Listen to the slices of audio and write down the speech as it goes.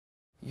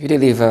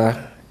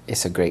Unilever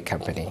is a great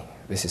company.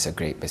 This is a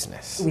great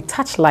business. We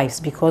touch lives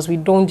because we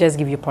don't just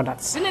give you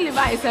products.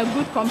 Unilever is a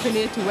good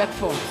company to work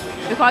for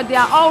because they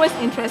are always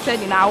interested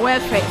in our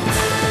welfare.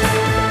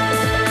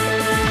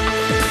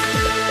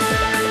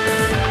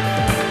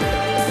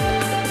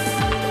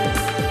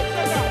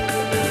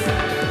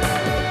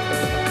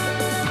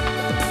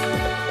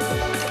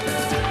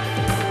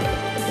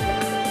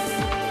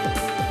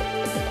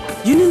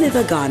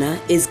 Unilever Ghana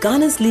is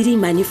Ghana's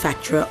leading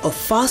manufacturer of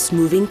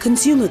fast-moving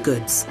consumer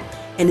goods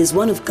and is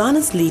one of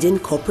Ghana's leading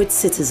corporate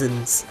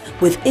citizens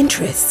with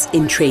interests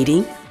in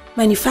trading,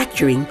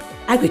 manufacturing,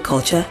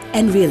 agriculture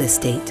and real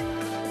estate.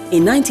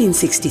 In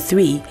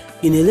 1963,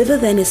 Unilever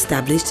then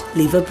established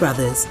Lever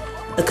Brothers,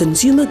 a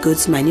consumer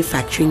goods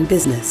manufacturing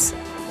business.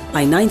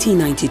 By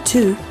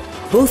 1992,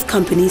 both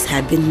companies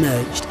had been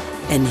merged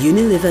and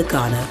Unilever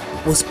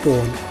Ghana was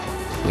born.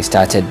 We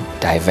started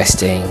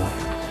divesting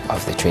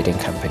of the trading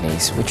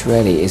companies, which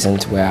really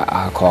isn't where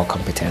our core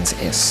competence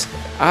is.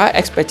 Our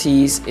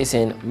expertise is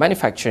in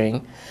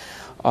manufacturing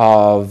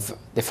of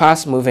the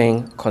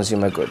fast-moving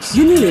consumer goods.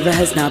 Unilever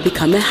has now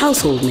become a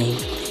household name,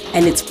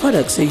 and its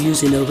products are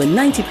used in over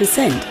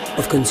 90%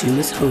 of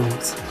consumers'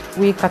 homes.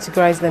 We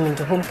categorize them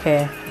into home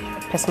care,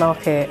 personal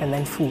care, and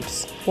then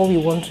foods. What we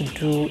want to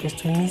do is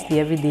to meet the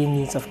everyday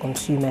needs of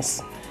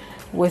consumers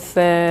with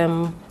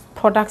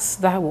products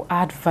that will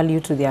add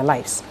value to their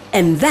lives.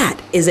 And that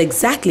is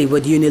exactly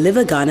what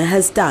Unilever Ghana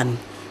has done.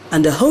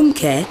 Under home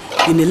care,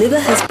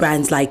 Unilever has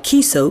brands like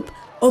Key Soap,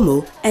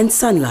 Omo and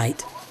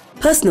Sunlight.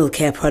 Personal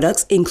care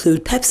products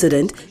include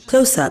Pepsodent,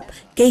 Close-Up,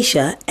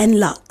 Geisha and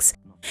Lux.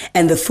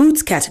 And the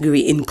foods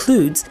category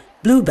includes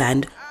Blue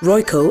Band,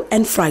 Royco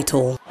and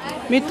Fritol.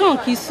 Meton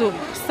Key Soap,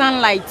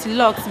 Sunlight,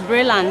 Lux,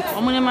 Brilliant,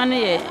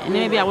 Omonemane and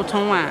maybe I will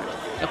turn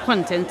a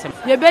content.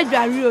 You bet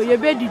Dario, you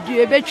bet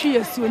you bet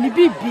you soon, you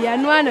be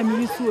and one of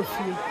me so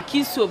free.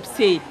 Key Soap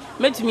say,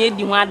 met me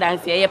the one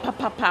dance, a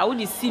papa,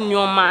 would you see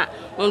your ma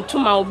on to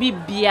my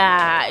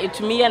beer,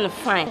 to me and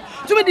fine.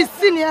 To me, the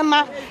senior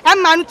man,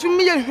 and man to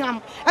me,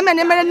 and my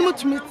name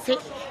to me,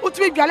 what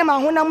we got my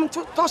own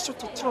to toss to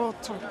throw.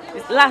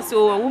 Last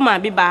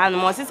woman be bad,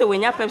 my sister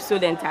when you're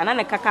Pepsodent,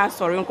 and a caca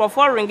sorry, and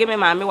for ring me,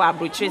 mammy, while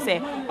butcher say,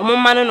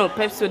 man, no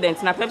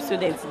Pepsodent, na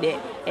Pepsodent there,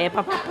 a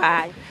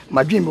papa.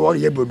 My dream was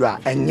your brother,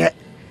 and yet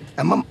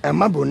a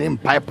mabon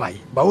named Pie Pie,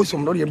 but also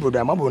not your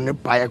brother,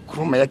 Mabon Pie,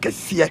 Cruma,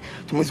 Cassia,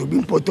 to Miss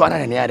Bin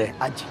Potuana and the other.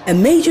 A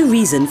major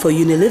reason for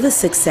Unilever's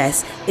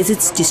success is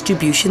its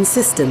distribution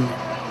system.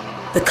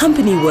 The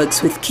company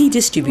works with key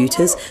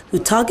distributors who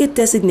target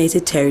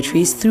designated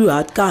territories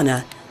throughout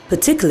Ghana,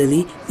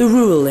 particularly the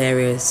rural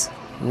areas.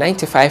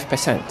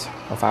 95%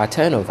 of our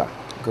turnover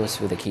goes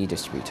through the key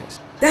distributors.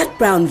 That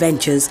Brown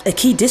Ventures, a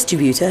key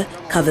distributor,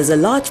 covers a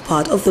large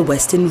part of the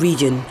western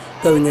region,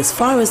 going as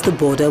far as the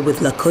border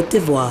with La Côte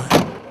d'Ivoire.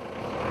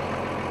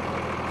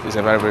 It's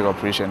a very big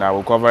operation.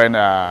 We're covering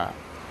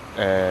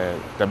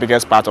the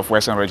biggest part of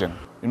western region.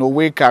 You know,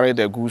 we carry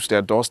the goods to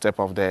the doorstep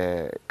of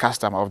the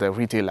customer, of the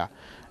retailer.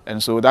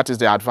 And so that is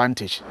the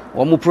advantage.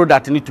 One more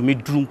product need to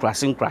meet drum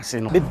crossing.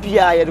 Baby,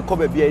 I the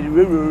cover be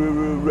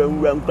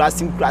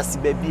crossing,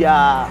 baby.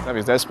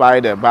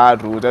 Despite the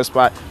bad road,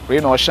 despite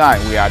rain or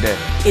shine, we are there.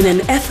 In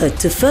an effort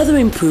to further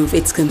improve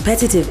its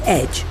competitive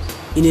edge,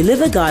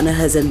 Unilever Ghana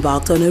has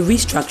embarked on a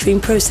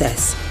restructuring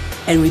process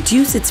and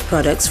reduced its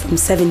products from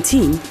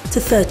 17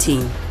 to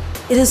 13.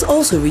 It has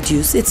also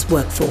reduced its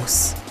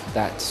workforce.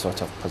 That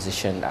sort of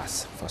positioned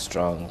us for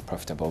strong,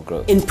 profitable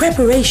growth. In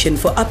preparation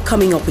for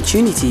upcoming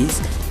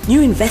opportunities, new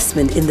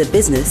investment in the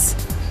business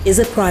is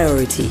a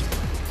priority.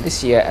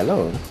 This year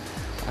alone,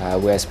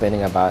 we're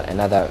spending about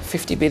another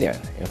 50 billion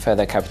in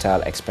further capital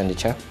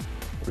expenditure,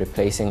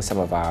 replacing some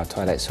of our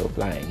toilet soap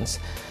lines,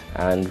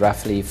 and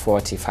roughly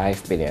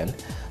 45 billion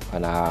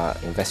on our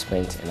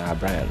investment in our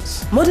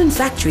brands. Modern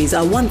factories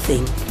are one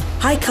thing,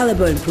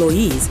 high-caliber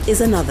employees is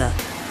another.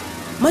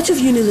 Much of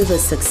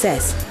Unilever's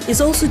success is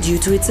also due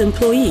to its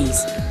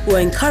employees, who are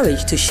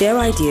encouraged to share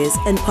ideas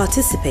and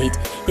participate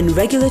in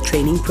regular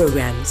training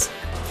programs.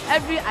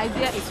 Every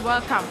idea is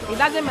welcome. It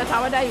doesn't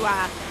matter whether you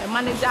are a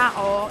manager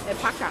or a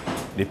packer.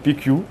 They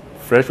pick you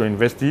fresh from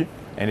university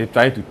and they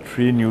try to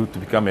train you to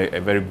become a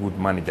very good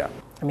manager.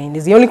 I mean,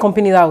 it's the only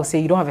company that will say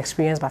you don't have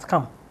experience but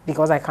come,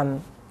 because I can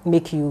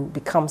make you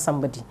become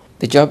somebody.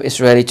 The job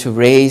is really to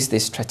raise the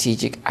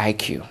strategic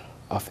IQ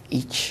of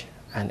each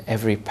and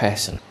every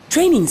person.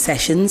 Training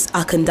sessions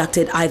are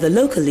conducted either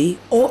locally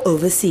or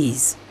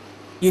overseas.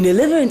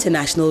 Unilever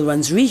International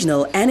runs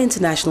regional and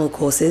international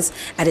courses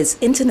at its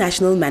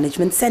International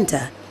Management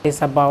Center.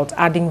 It's about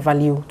adding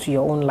value to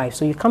your own life.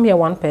 So you come here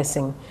one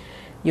person,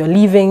 you're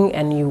leaving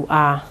and you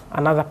are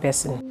another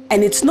person.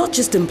 And it's not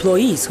just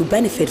employees who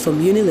benefit from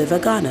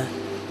Unilever Ghana.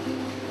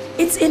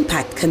 Its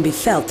impact can be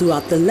felt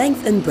throughout the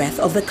length and breadth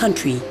of the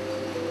country,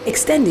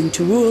 extending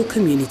to rural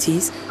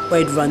communities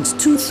where it runs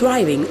 2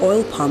 thriving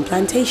oil palm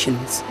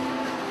plantations,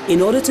 in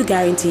order to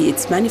guarantee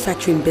its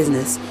manufacturing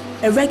business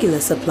a regular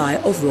supply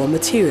of raw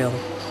material.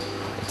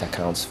 It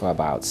accounts for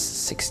about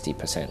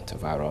 60%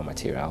 of our raw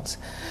materials.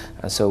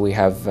 And so we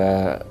have,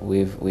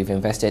 we've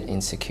invested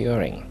in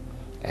securing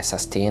a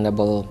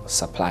sustainable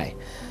supply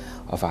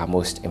of our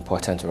most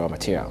important raw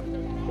material.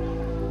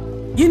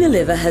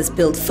 Unilever has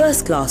built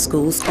first-class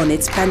schools on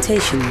its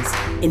plantations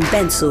in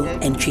Benso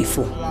and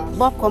Trifo.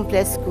 Bob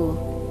Complex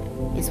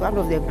School is one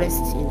of the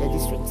best in the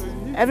district.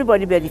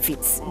 Everybody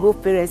benefits,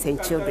 both parents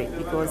and children,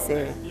 because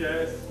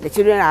the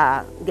children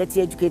are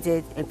getting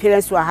educated and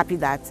parents who are happy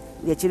that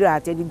their children are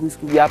attending good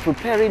school. We are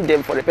preparing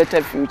them for a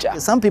better future.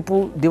 Some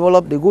people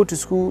develop, they go to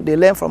school, they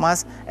learn from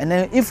us, and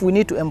then if we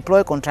need to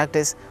employ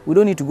contractors, we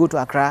don't need to go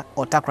to Accra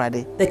or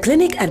Takoradi. The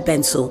clinic at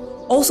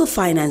Benso, also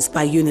financed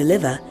by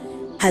Unilever,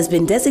 has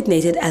been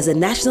designated as a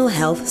national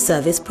health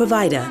service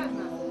provider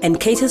and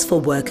caters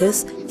for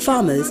workers,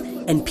 farmers,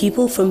 and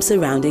people from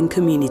surrounding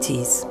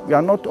communities. We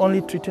are not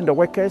only treating the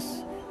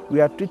workers,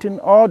 we are treating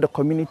all the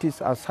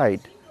communities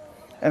outside.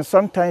 And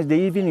sometimes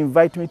they even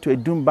invite me to a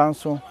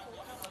Dumbanso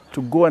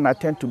to go and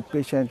attend to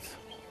patients.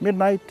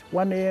 Midnight,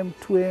 1 a.m.,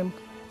 2 a.m.,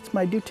 it's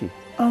my duty.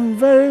 I'm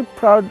very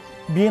proud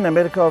being a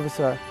medical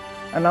officer,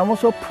 and I'm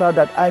also proud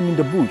that I'm in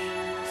the bush,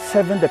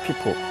 serving the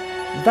people.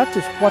 That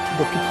is what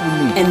the people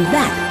need. And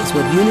that is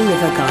what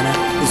Unilever Ghana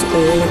is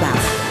all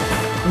about.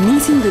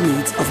 Meeting the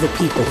needs of the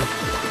people,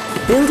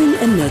 building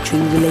and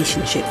nurturing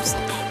relationships,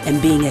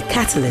 and being a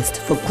catalyst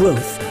for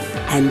growth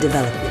and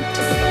development.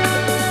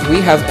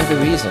 We have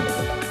every reason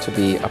to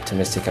be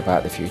optimistic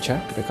about the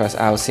future, because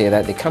I'll say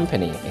that the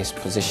company is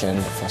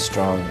positioned for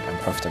strong and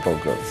profitable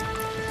growth.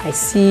 I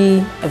see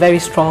a very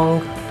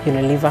strong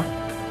Unilever,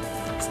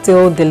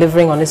 still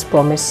delivering on its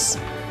promise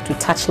to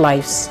touch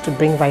lives, to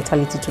bring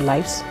vitality to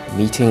lives.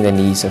 Meeting the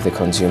needs of the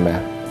consumer,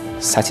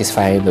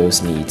 satisfying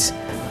those needs,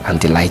 and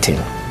delighting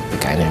the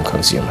Ghanaian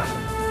consumer.